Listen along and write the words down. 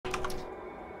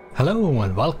Hello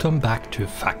and welcome back to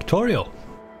Factorio.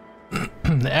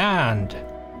 And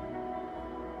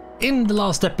in the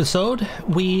last episode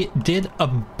we did a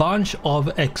bunch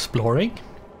of exploring.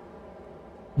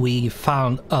 We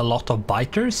found a lot of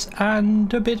biters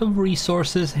and a bit of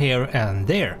resources here and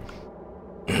there.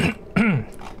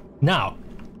 Now,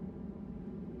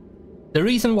 the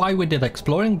reason why we did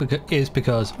exploring is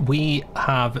because we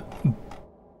have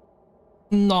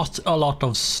not a lot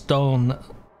of stone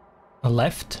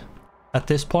left at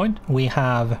this point. We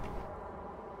have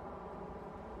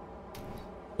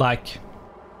like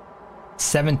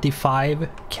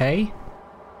 75k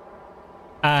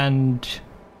and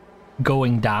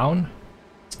going down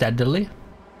steadily.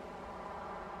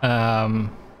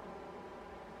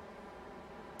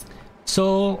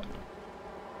 So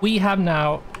we have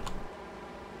now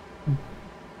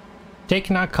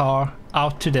taken our car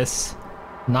out to this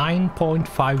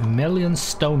 9.5 million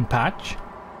stone patch.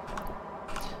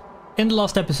 In the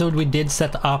last episode we did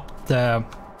set up the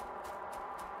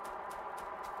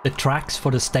tracks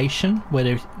for the station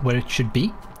where it should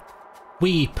be.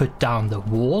 We put down the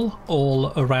wall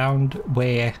all around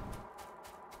where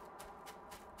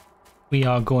we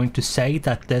are going to say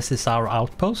that this is our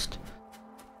outpost.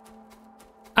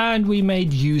 And we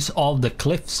made use of the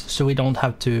cliffs so we don't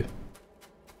have to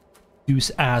use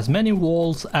as many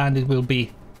walls and it will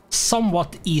be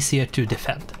somewhat easier to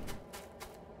defend.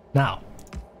 Now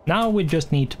we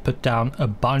just need to put down a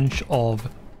bunch of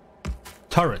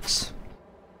turrets.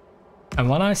 And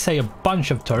when I say a bunch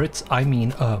of turrets, I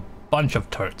mean a bunch of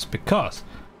turrets, because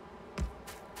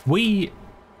we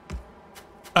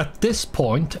at this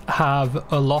point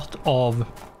have a lot of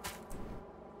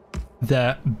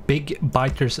the big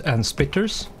biters and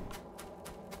spitters,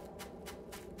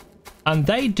 and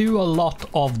they do a lot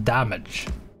of damage.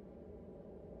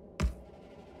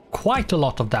 Quite a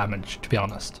lot of damage, to be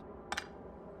honest.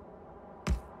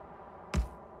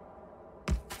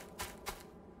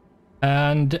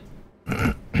 And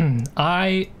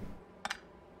I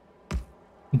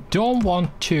don't want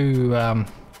to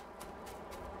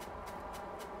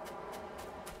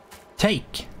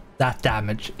take that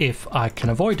damage if I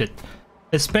can avoid it,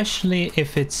 especially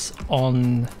if it's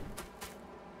on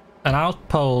an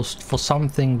outpost for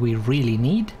something we really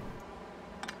need.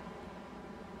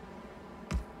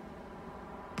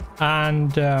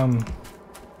 And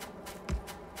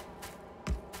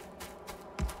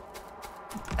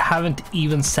haven't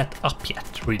even set up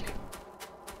yet, really.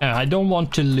 I don't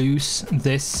want to lose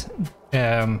this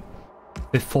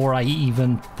before I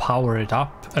even power it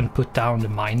up and put down the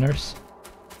miners.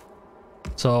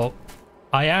 So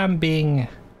I am being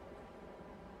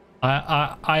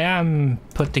I am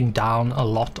putting down a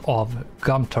lot of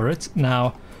gun turrets.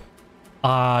 Now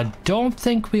I don't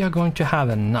think we are going to have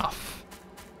enough.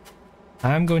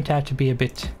 I'm going to have to be a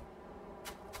bit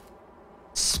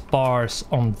sparse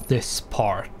on this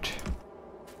part,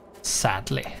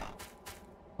 sadly.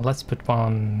 Let's put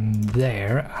one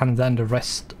there and then the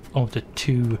rest of the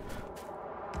two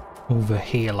over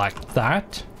here like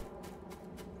that.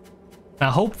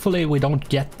 Now hopefully we don't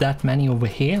get that many over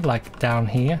here, like down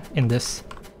here in this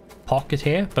pocket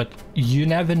here, but you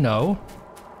never know.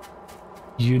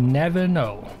 You never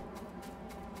know.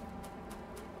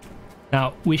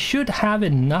 Now we should have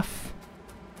enough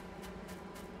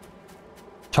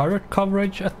turret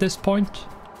coverage at this point,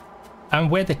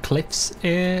 and where the cliffs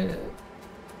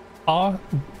are,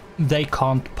 they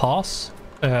can't pass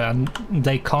and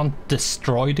they can't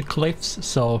destroy the cliffs,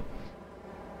 so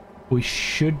we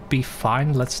should be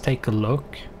fine. Let's take a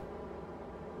look.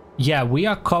 Yeah, we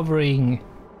are covering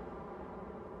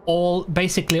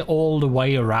basically all the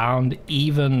way around,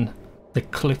 even the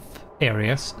cliff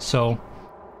areas, so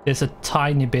there's a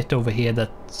tiny bit over here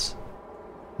that's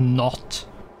not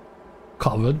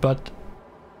covered, but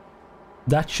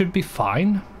that should be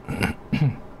fine.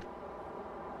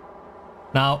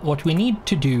 Now what we need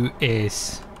to do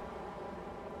is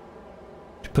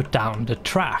to put down the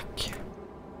track.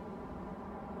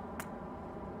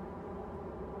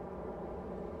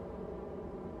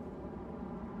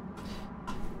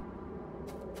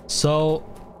 So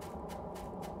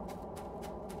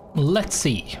let's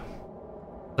see.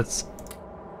 Let's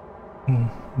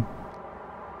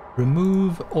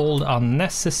remove all the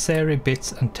unnecessary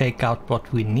bits and take out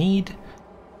what we need,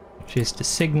 which is the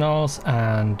signals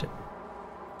and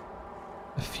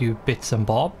a few bits and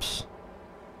bobs.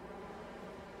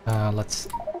 Let's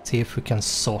see if we can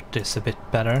sort this a bit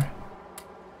better.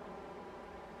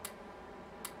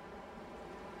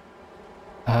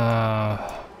 I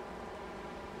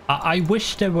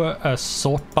wish there were a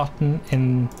sort button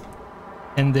in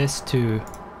this to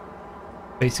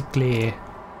basically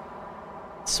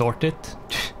sort it.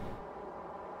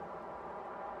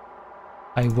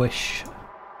 I wish.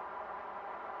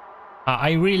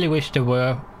 I really wish there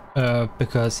were,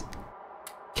 because it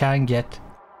can get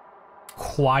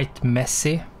quite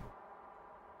messy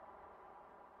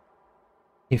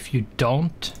if you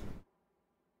don't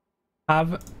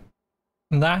have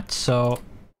that, so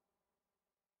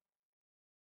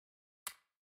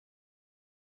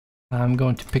I'm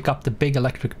going to pick up the big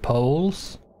electric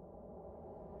poles,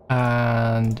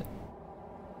 and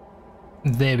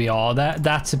there we are.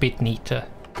 That's a bit neater.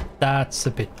 That's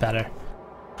a bit better.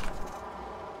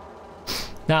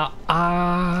 Now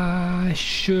I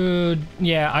should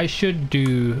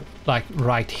do like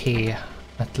right here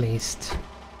at least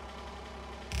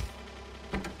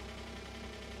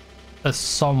a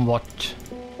somewhat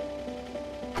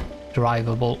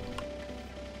drivable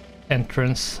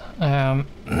entrance.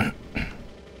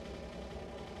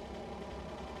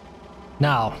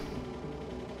 Now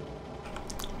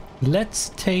let's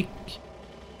take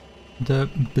the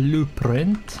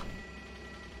blueprint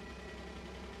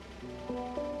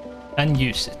and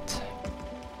use it.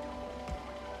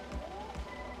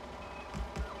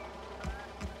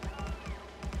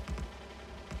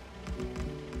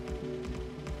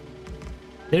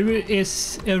 There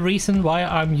is a reason why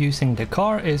I'm using the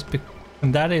car,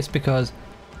 and that is because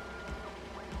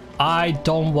I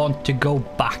don't want to go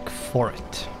back for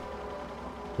it,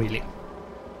 really.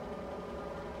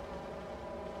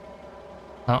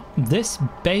 Now this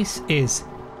base is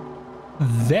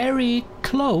very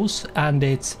close and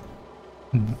it's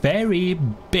very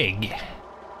big.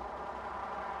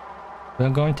 We're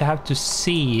going to have to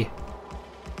see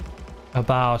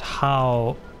about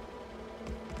how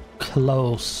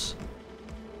close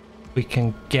we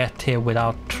can get here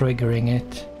without triggering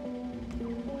it.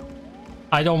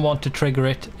 I don't want to trigger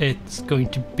it. It's going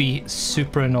to be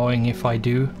super annoying if I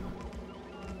do.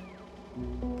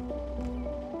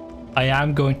 I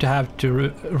am going to have to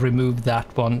remove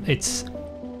that one. It's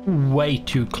way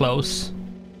too close.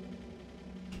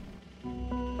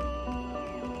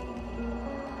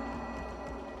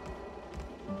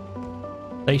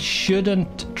 They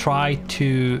shouldn't try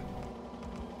to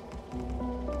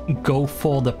go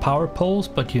for the power poles,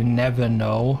 but you never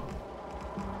know.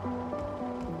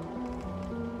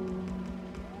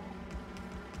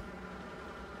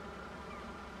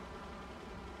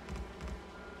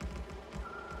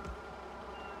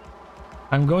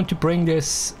 I'm going to bring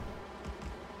this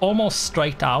almost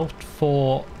straight out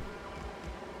for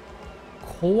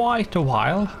quite a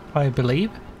while, I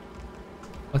believe.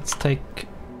 Let's take a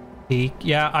peek.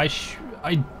 Yeah,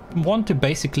 I want to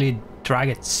basically drag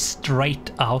it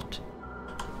straight out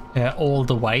all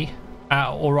the way,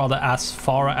 or rather as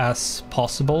far as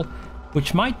possible,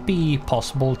 which might be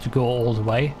possible to go all the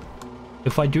way.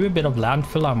 If I do a bit of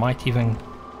landfill, I might even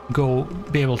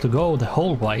be able to go the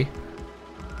whole way.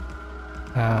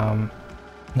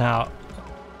 Now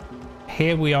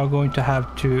here we are going to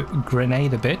have to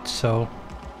grenade a bit, so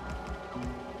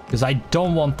because I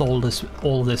don't want all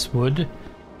this wood.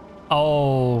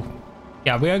 Oh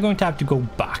yeah, we are going to have to go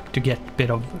back to get a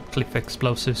bit of cliff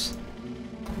explosives,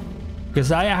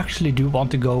 because I actually do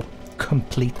want to go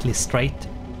completely straight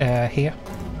here.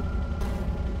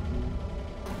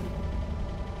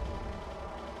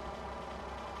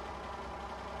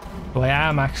 So I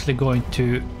am actually going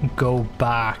to go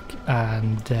back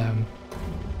and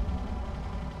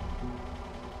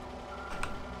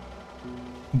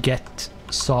get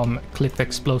some cliff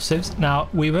explosives. Now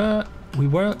we were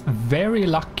very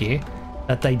lucky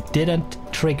that they didn't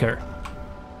trigger.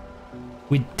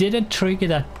 We didn't trigger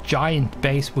that giant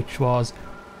base, which was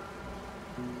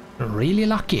really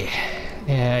lucky.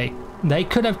 They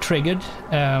could have triggered.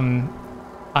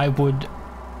 I would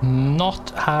not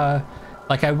have.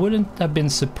 Like, I wouldn't have been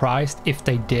surprised if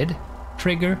they did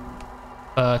trigger,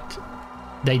 but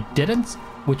they didn't,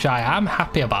 which I am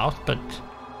happy about, but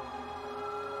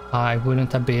I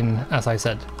wouldn't have been, as I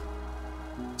said,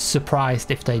 surprised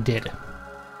if they did.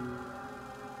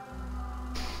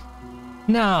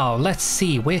 Now, let's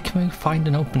see, where can we find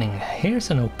an opening?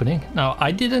 Here's an opening. Now,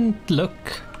 I didn't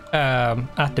look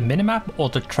at the minimap or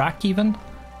the track even.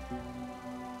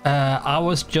 I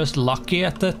was just lucky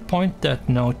at that point that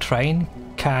no train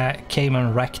came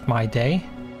and wrecked my day,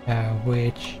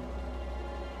 which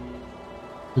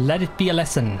let it be a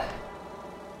lesson.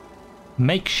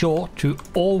 Make sure to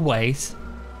always,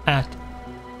 at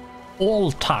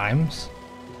all times,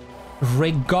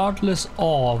 regardless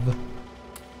of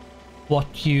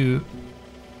what you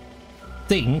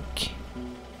think,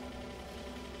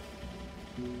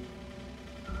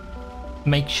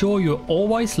 make sure you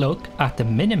always look at the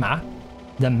minimap,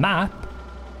 the map,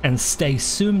 and stay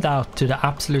zoomed out to the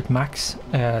absolute max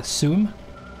zoom.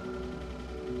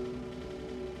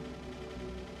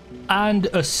 And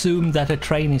assume that a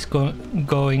train is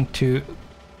going to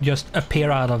just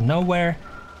appear out of nowhere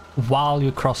while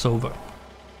you cross over.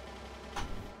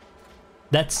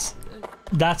 That's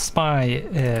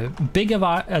my big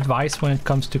advice when it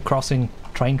comes to crossing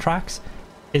train tracks,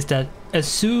 is that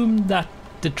assume that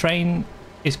the train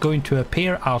is going to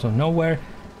appear out of nowhere,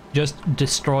 just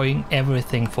destroying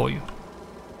everything for you.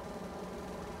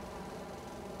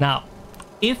 Now,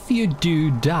 if you do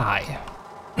die,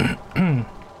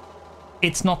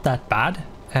 it's not that bad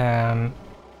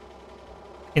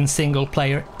in single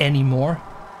player anymore.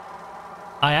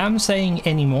 I am saying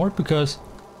anymore because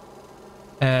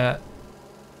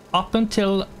up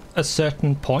until a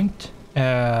certain point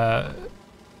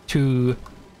to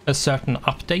a certain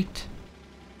update,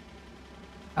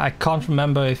 I can't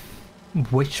remember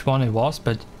which one it was,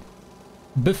 but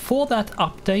before that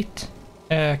update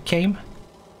came,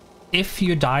 if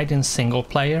you died in single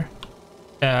player,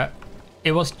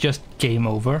 it was just game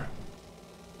over.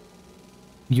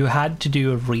 You had to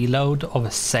do a reload of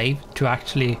a save to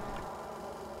actually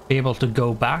be able to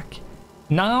go back.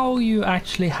 Now you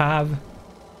actually have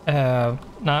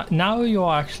now you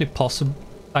are actually possible,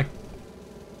 like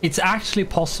it's actually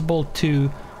possible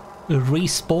to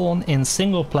respawn in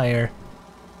single player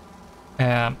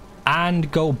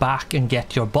and go back and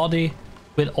get your body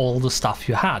with all the stuff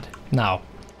you had. Now,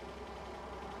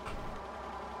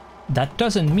 that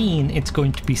doesn't mean it's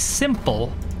going to be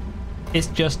simple. It's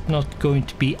just not going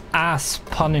to be as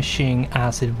punishing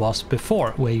as it was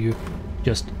before, where you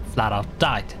just flat out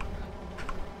died.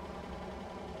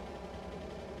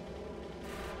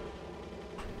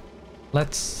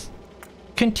 Let's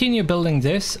continue building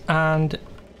this, and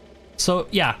so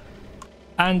yeah,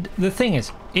 and the thing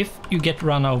is, if you get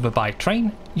run over by a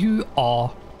train, you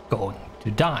are going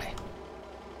to die.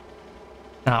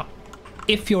 Now,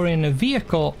 if you're in a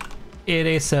vehicle, it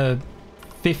is a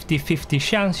 50-50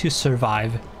 chance you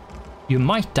survive. You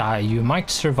might die, you might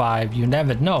survive, you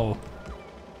never know.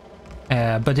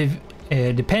 But if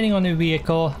depending on the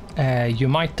vehicle, you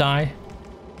might die.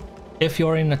 If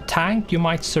you're in a tank, you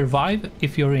might survive.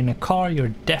 If you're in a car,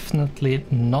 you're definitely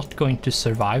not going to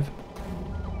survive.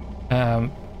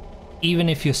 Even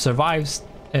if you survive,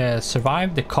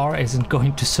 the car isn't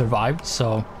going to survive,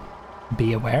 so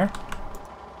be aware.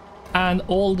 And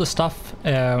all the stuff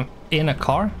in a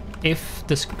car, if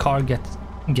this car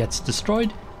gets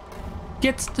destroyed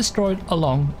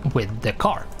along with the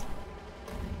car.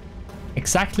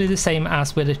 Exactly the same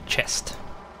as with a chest.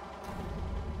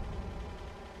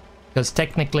 Because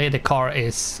technically the car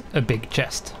is a big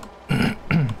chest.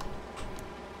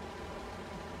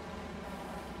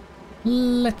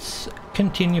 Let's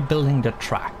continue building the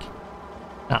track.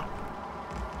 Now,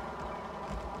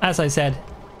 as I said,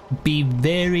 be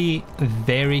very,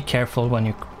 very careful when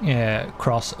you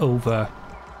cross over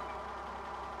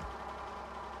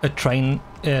a train,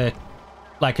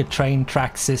 like a train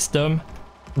track system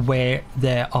where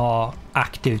there are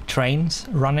active trains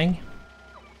running.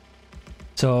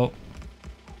 So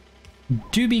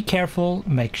do be careful,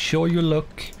 make sure you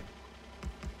look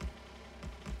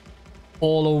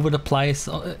all over the place,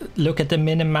 look at the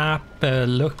minimap,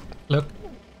 look,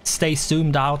 stay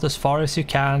zoomed out as far as you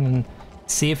can and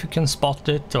see if you can spot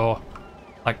it, or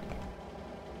like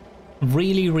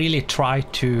really try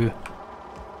to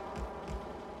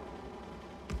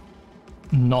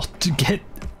not get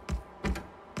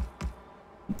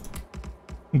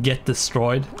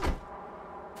destroyed.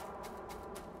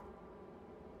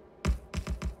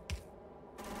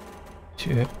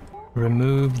 To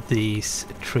remove these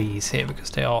trees here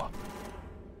because they are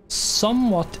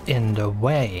somewhat in the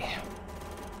way.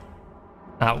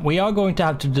 Now we are going to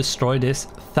have to destroy this.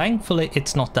 Thankfully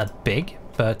it's not that big,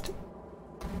 but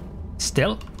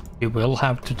still we will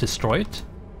have to destroy it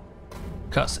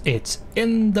because it's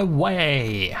in the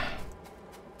way.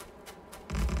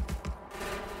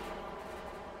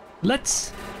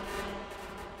 Let's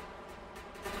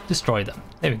destroy them.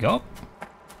 There we go.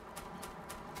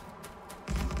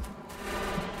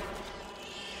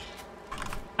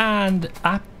 And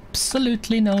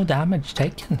absolutely no damage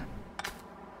taken.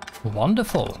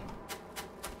 Wonderful.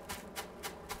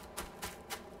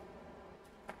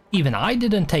 Even I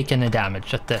didn't take any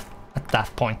damage at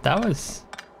that point. That was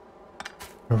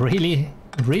really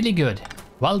good.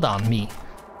 Well done, me.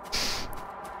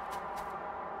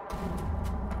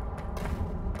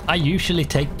 I usually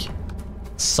take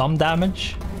some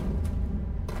damage.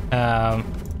 I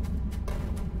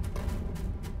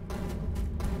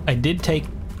did take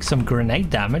some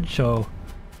grenade damage, so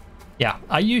Yeah,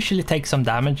 I usually take some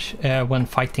damage when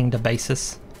fighting the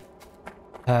bases.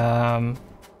 I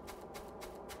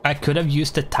could have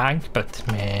used the tank, but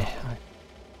meh, I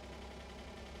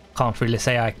can't really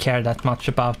say I care that much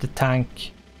about the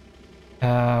tank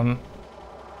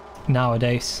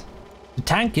nowadays. The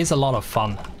tank is a lot of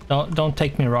fun. Don't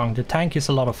take me wrong, the tank is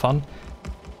a lot of fun.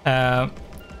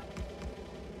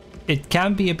 It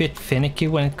can be a bit finicky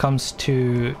when it comes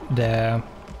to the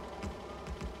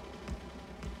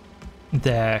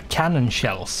cannon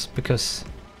shells, because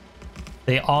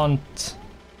they aren't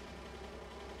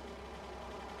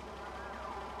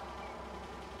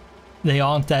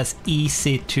as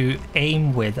easy to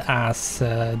aim with as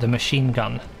the machine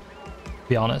gun, to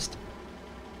be honest.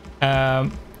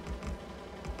 And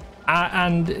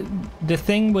the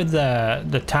thing with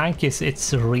the tank is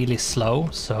it's really slow,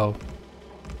 so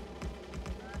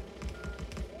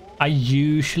I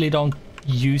usually don't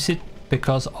use it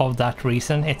because of that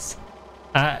reason. It's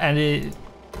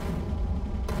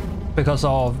because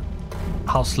of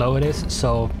how slow it is,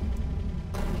 so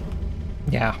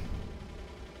yeah.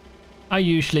 I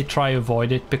usually try to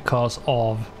avoid it because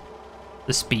of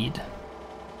the speed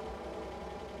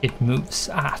it moves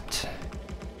at.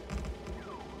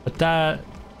 But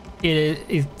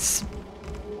it's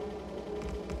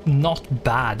not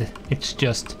bad, it's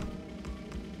just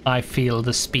I feel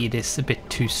the speed is a bit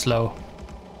too slow.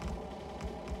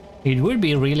 It would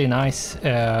be really nice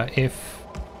if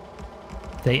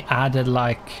they added,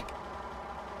 like,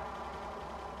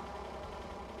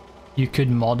 you could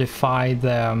modify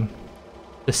the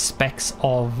specs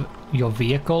of your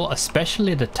vehicle,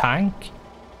 especially the tank,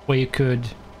 where you could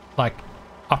like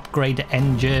upgrade the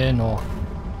engine or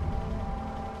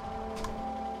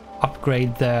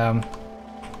upgrade the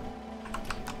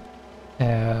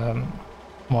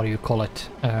what do you call it,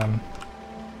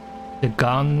 the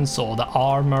guns or the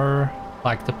armor,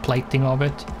 like the plating of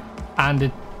it. And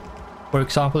it, for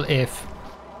example, if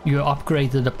you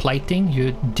upgraded the plating,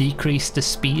 you decrease the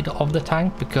speed of the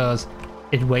tank because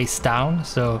it weighs down,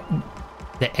 so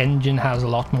the engine has a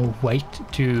lot more weight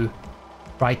to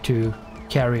try to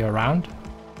carry around.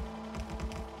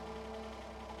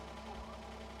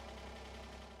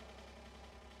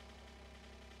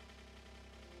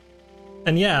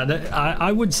 And yeah,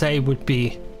 I would say it would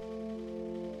be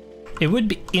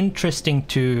interesting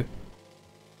to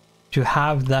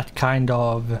have that kind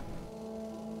of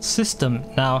system.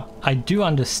 Now, I do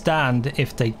understand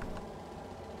if they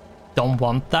don't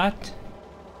want that.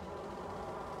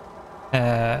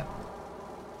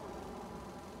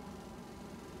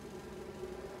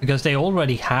 Because they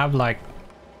already have like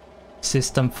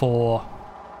system for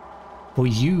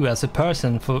you as a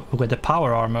person with the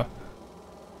power armor.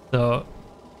 So,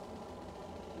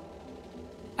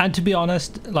 and to be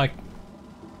honest, like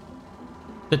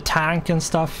the tank and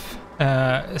stuff,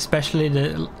 especially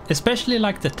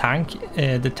like the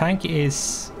tank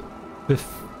is a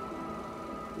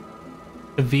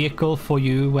vehicle for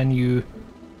you when you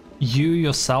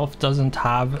yourself doesn't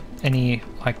have any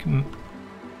like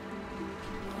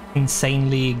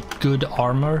insanely good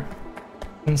armor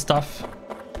and stuff.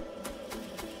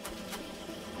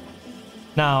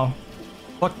 Now,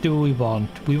 what do we want?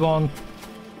 We want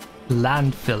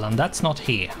landfill, and that's not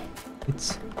here.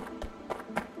 It's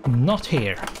not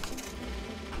here.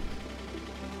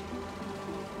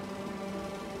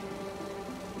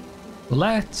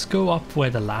 Let's go up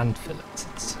where the landfill is.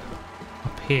 It's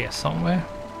up here somewhere.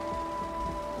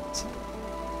 It's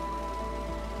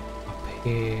up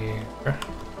here.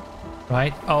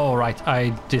 Right? Oh, right.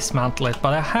 I dismantle it,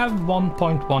 but I have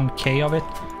 1.1k of it.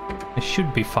 It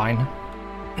should be fine.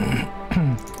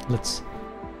 Let's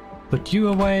put you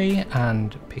away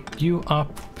and pick you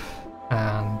up,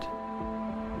 and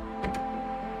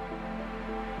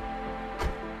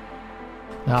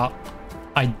now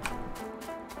I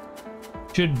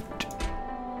should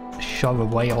shove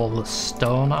away all the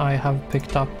stone I have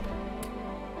picked up.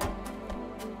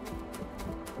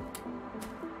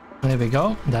 There we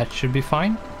go, that should be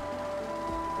fine.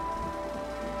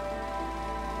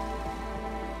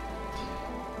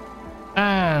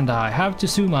 And I have to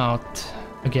zoom out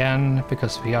again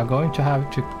because we are going to have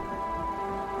to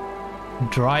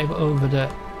drive over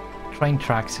the train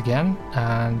tracks again,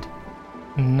 and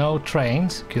no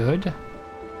trains, good.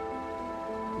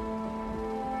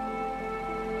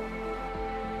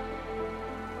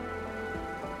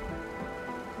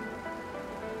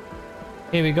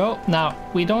 Here we go. Now,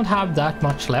 we don't have that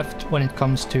much left when it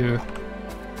comes to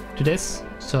this,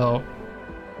 so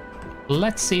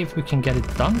let's see if we can get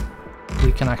it done.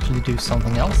 We can actually do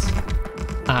something else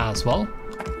as well.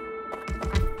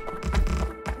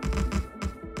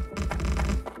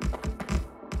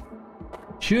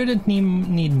 shouldn't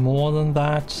need more than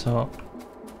that, so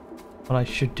what I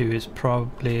should do is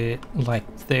probably like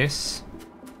this.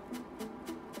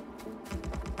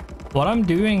 What I'm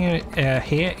doing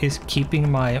here is keeping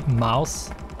my mouse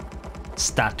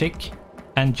static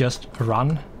and just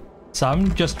run. So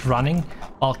I'm just running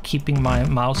while keeping my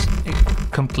mouse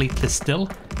completely still,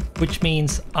 which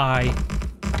means I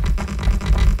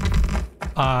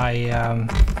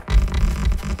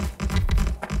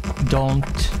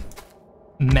don't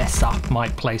mess up my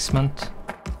placement.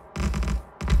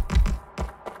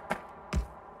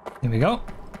 Here we go.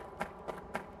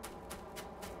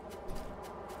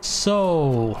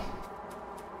 So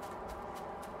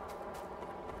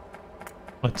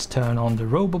let's turn on the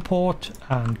roboport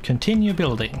and continue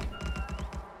building.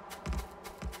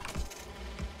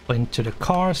 Into the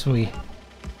cars, we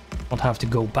won't have to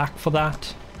go back for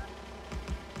that.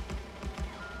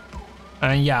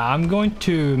 And yeah, I'm going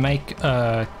to make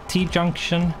a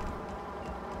T-junction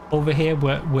over here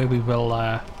where we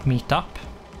will meet up.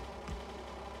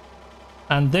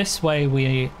 And this way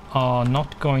we are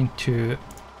not going to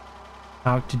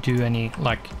have to do any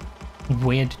like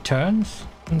weird turns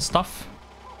and stuff.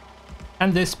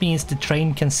 And this means the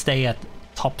train can stay at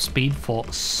top speed for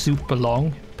super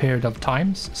long period of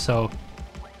times, so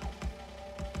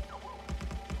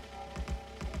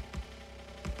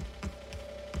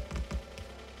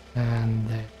and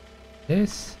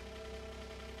this,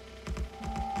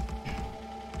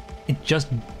 it just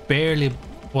barely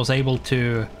was able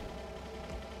to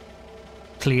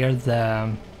clear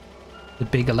the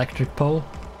big electric pole,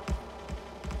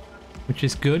 which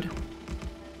is good.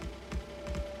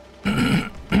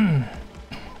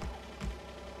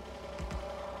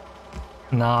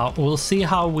 Now we'll see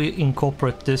how we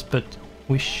incorporate this, but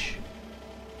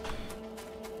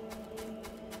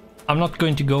I'm not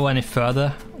going to go any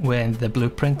further with the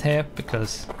blueprint here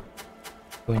because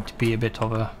it's going to be a bit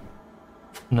of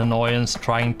an annoyance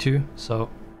trying to, so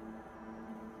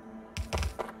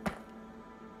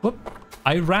whoop,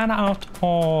 I ran out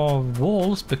of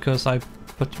walls because I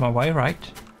put my way right.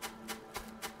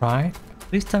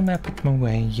 Please tell me I put my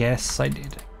way. Yes, I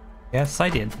did. Yes, I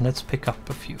did. Let's pick up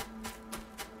a few.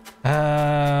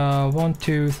 1,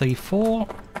 2, 3, 4.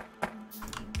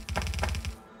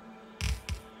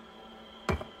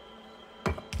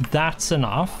 That's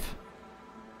enough.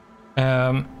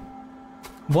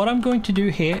 What I'm going to do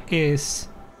here is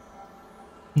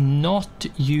not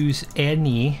use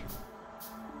any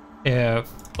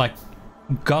like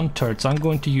gun turrets. I'm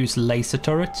going to use laser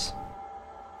turrets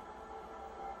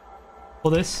for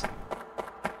this.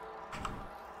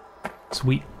 So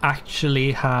we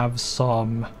actually have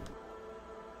some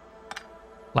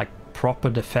like proper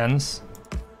defense.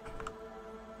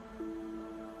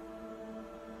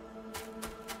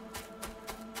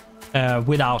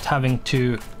 Without having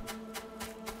to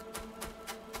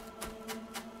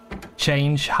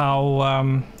change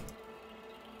how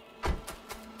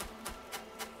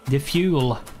the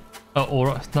fuel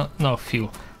or no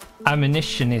fuel,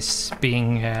 ammunition is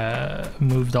being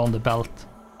moved on the belt.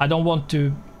 I don't want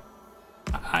to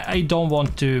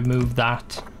move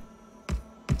that.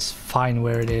 It's fine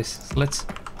where it is. So let's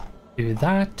do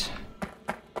that.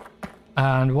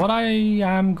 And what I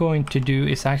am going to do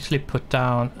is actually put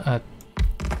down a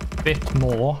bit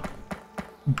more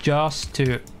just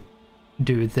to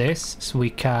do this, so we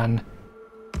can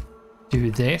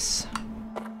do this.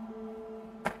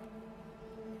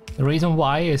 The reason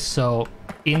why is so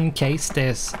in case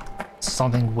there's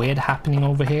something weird happening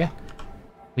over here,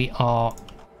 we are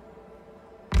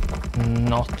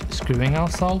not screwing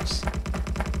ourselves.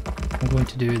 I'm going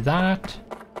to do that.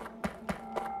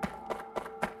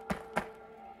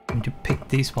 I'm going to pick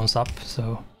these ones up,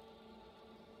 so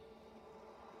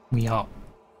we are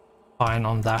fine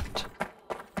on that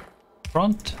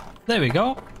front. There we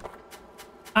go.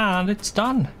 And it's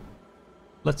done.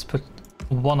 Let's put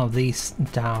one of these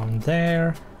down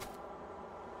there.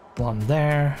 One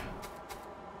there.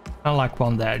 And like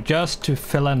one there. Just to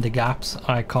fill in the gaps.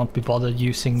 I can't be bothered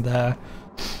using the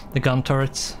gun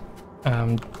turrets.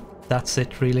 That's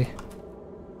it really.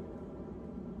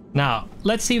 Now,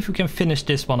 let's see if we can finish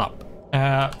this one up.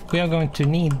 We are going to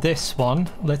need this one.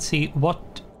 Let's see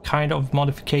what kind of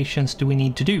modifications do we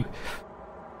need to do.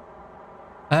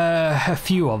 A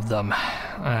few of them.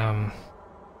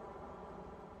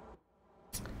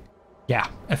 Yeah,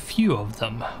 a few of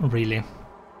them, really.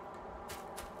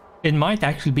 It might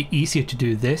actually be easier to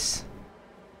do this.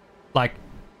 Like,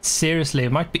 seriously,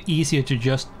 it might be easier to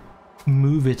just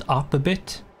move it up a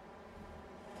bit.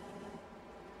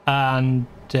 And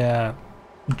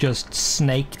just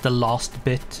snake the last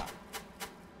bit.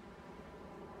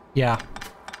 Yeah.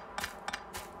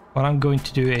 what I'm going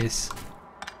to do is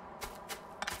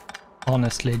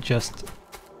honestly just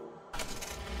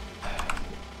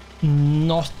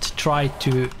not try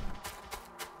to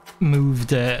move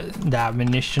the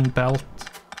ammunition belt,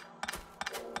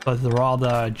 but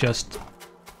rather just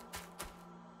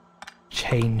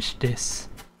change this.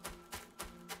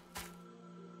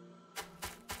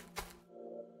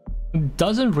 It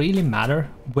doesn't really matter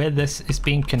where this is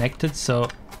being connected, so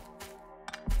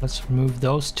let's remove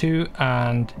those two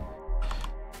and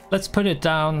let's put it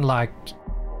down like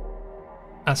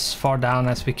as far down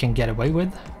as we can get away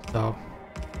with. So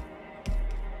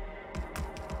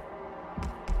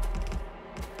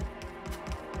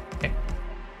okay.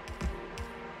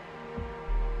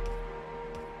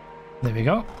 There we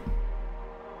go.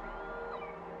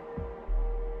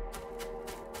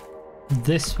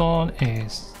 This one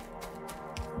is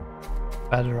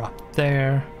better up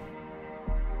there.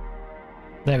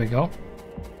 There we go.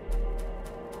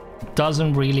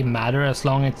 Doesn't really matter as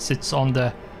long as it's on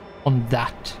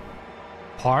that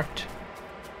part.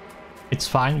 It's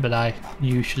fine, but I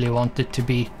usually want it to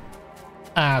be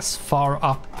as far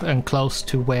up and close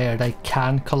to where they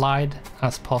can collide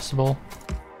as possible.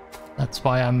 That's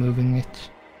why I'm moving it.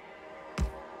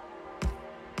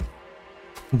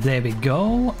 There we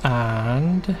go,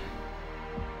 and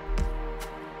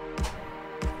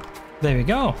there we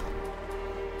go.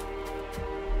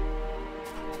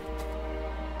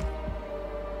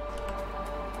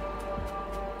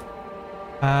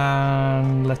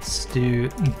 And let's do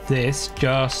this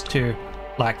just to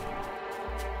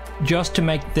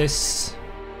make this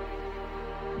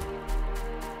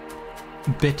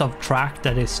bit of track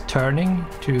that is turning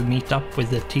to meet up with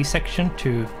the T section,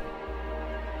 to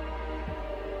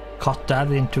cut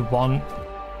that into one,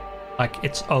 like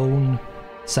its own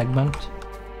segment.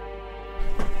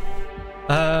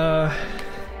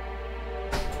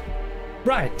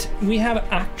 Right, we have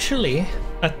actually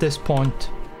at this point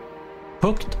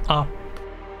hooked up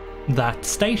that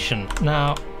station.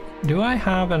 Now, do I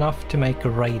have enough to make a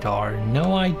radar?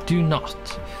 No, I do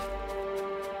not.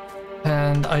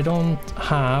 And I don't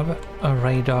have a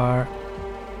radar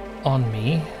on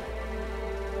me.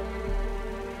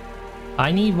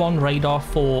 I need one radar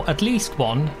for, at least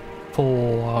one,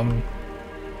 for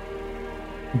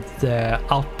the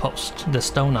outpost, the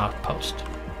stone outpost.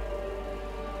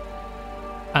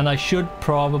 And I should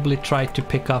probably try to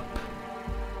pick up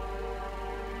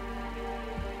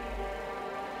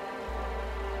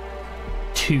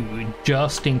two,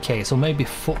 just in case, or maybe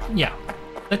four. Yeah,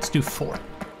 let's do four.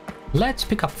 Let's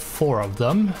pick up four of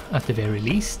them at the very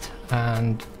least.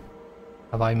 And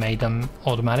have I made them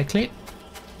automatically?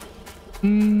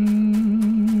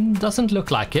 Doesn't look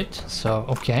like it, so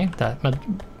okay, but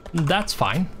that's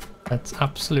fine. That's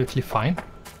absolutely fine.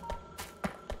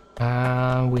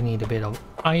 We need a bit of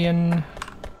iron.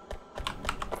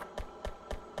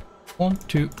 1,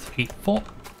 2, 3, 4.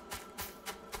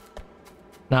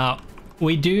 Now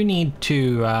we do need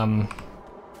to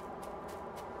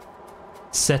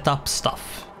set up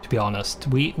stuff, to be honest.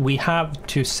 We have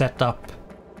to set up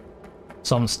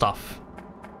some stuff.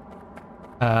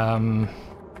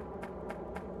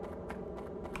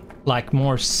 Like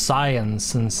more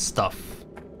science and stuff.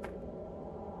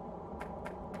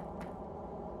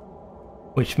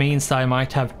 Which means I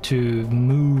might have to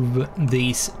move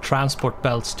these transport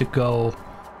belts to go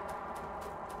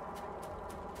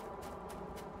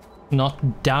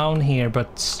not down here,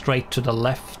 but straight to the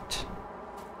left.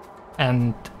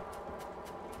 And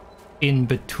in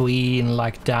between,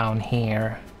 like down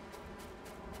here.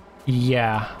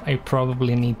 Yeah, I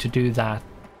probably need to do that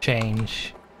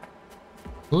change.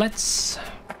 Let's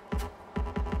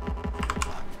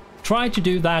try to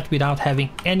do that without having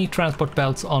any transport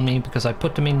belts on me, because I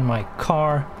put them in my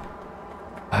car.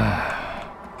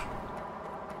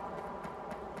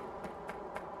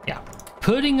 Yeah,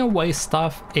 putting away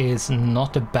stuff is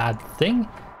not a bad thing,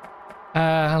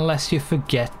 unless you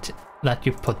forget that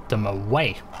you put them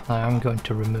away. I'm going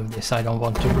to remove this. I don't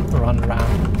want to run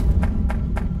around.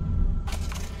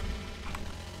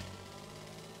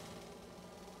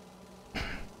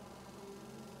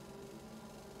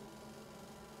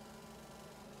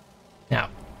 Now,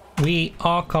 we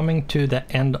are coming to the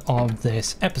end of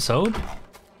this episode,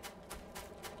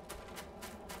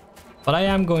 but I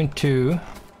am going to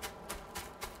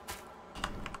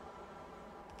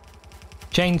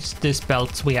change this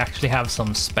belt so we actually have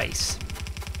some space.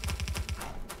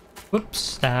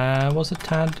 Whoops, that was a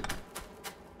tad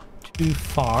too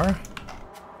far.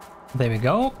 There we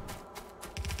go.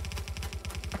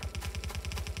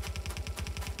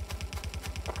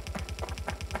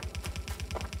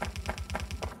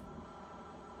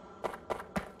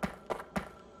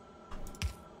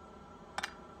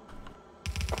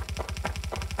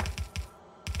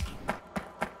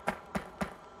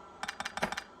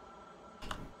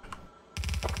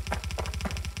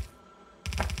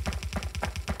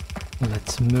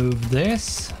 Let's move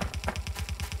this.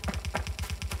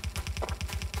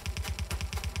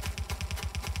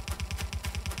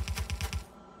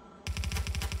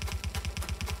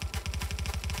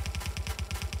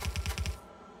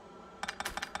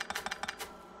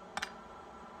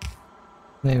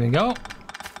 There we go.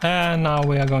 And now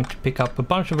we are going to pick up a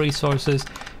bunch of resources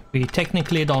we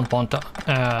technically don't want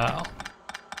to,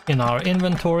 in our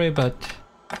inventory, but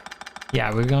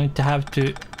yeah, we're going to have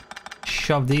to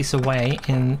shove these away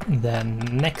in the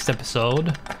next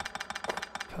episode.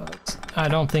 But I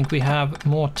don't think we have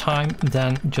more time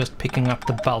than just picking up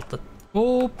the belt.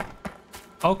 Oh,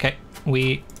 okay.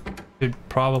 We should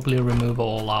probably remove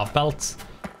all our belts.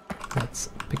 Let's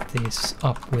pick these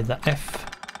up with the F.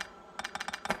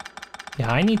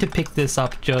 Yeah, I need to pick this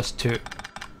up just to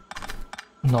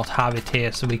not have it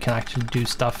here so we can actually do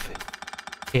stuff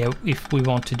here if we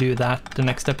want to do that the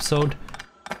next episode.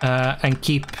 And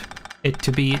keep it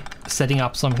to be setting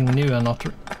up something new and not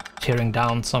tearing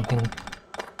down something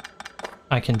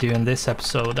I can do in this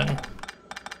episode and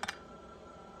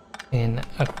in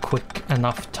a quick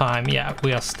enough time. Yeah,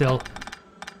 we are still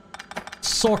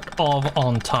sort of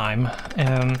on time.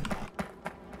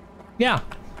 Yeah.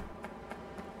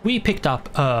 We picked up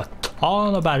a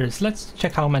ton of batteries. Let's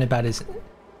check how many batteries.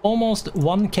 Almost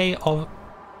 1k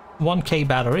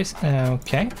batteries.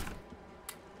 Okay.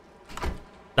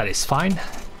 That is fine.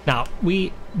 Now,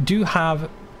 we do have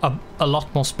a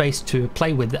lot more space to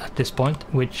play with at this point,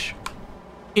 which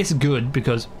is good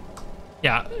because,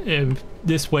 yeah,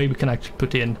 this way we can actually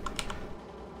put in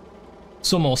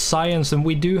some more science, and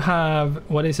we do have,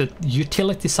 what is it,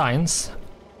 utility science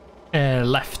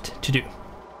left to do.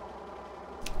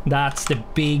 That's the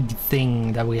big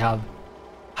thing that we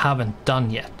haven't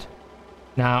done yet.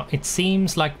 Now, it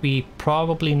seems like we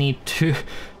probably need to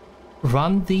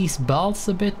run these belts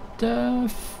a bit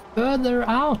further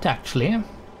out, actually.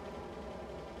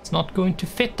 It's not going to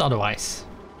fit otherwise.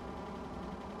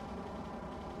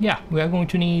 Yeah, we are going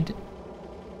to need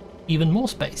even more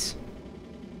space.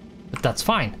 But that's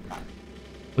fine.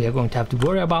 We are going to have to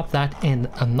worry about that in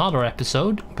another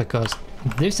episode, because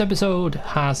this episode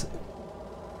has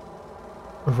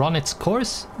run its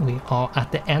course. We are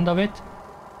at the end of it.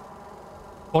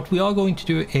 What we are going to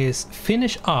do is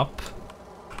finish up.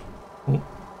 Ooh,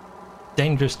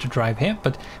 dangerous to drive here,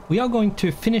 but we are going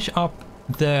to finish up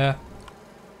the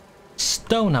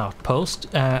stone outpost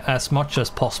as much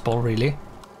as possible, really.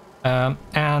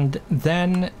 And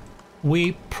then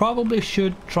we probably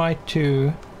should try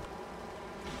to...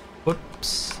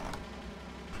 Whoops.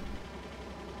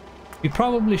 We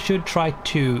probably should try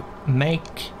to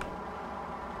make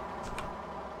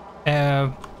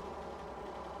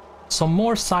some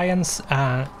more science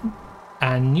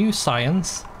and new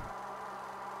science.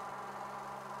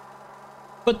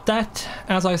 But that,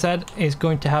 as I said, is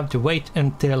going to have to wait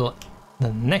until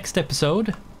the next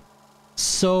episode.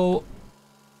 So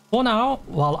for now,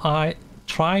 while I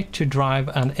try to drive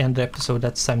and end the episode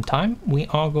at the same time, we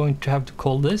are going to have to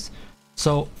call this.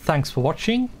 So thanks for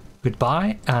watching,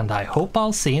 goodbye, and I hope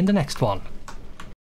I'll see you in the next one.